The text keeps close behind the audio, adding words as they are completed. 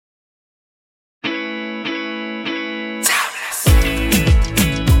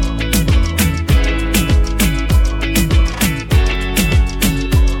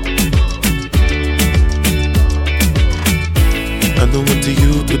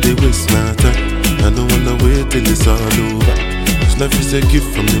waste my time. I don't wanna wait till it's all over. This life is a gift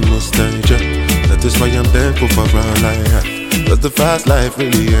from the Most High Jah. That is why I'm thankful for all I have. Cause the fast life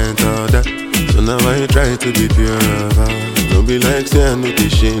really ain't all that. So now I try to be pure of heart. Don't be like say I know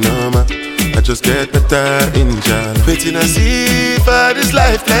this shit no man. I just get better inshallah. Waiting to see for this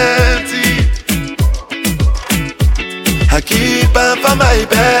life plenty. I keep on for my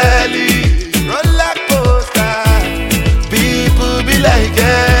belly. Rollercoaster. People be like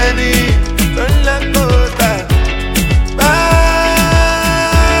any rollercoaster. My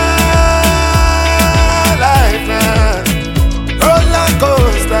life now.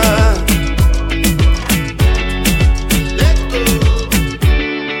 Rollercoaster. Let go.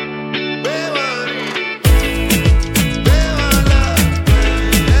 We want it. We want love.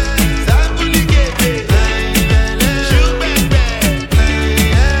 Zambuli Gebe. Shoot baby.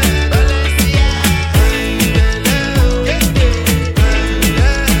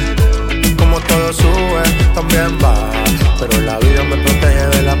 Como todo sube, también baja, pero la vida me protege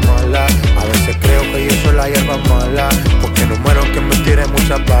de las malas. A veces creo que yo soy la hierba mala, porque no muero que me tire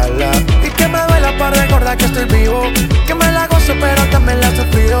muchas balas. Y que me duela para recordar que estoy vivo, que me la gozo pero también la he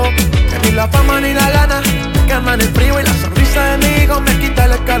sufrido. Que ni la fama ni la lana me calman el frío, y la sonrisa de mi hijo me quita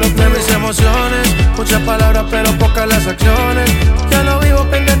el escalofrío. De mis emociones, muchas palabras pero pocas las acciones. Ya no vivo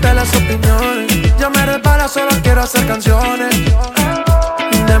pendiente de las opiniones, ya me resbala, solo quiero hacer canciones.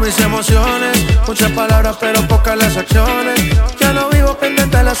 De mis emociones, muchas palabras pero pocas las acciones. Ya no vivo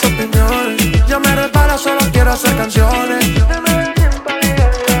pendiente de las opiniones, ya me resbala, solo quiero hacer canciones.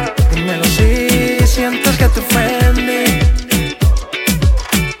 Dímelo si sientes que te ofendí.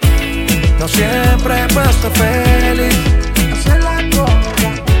 No siempre puedo estar feliz. Hacer la cosa,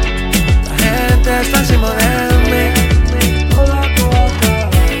 la gente está encima de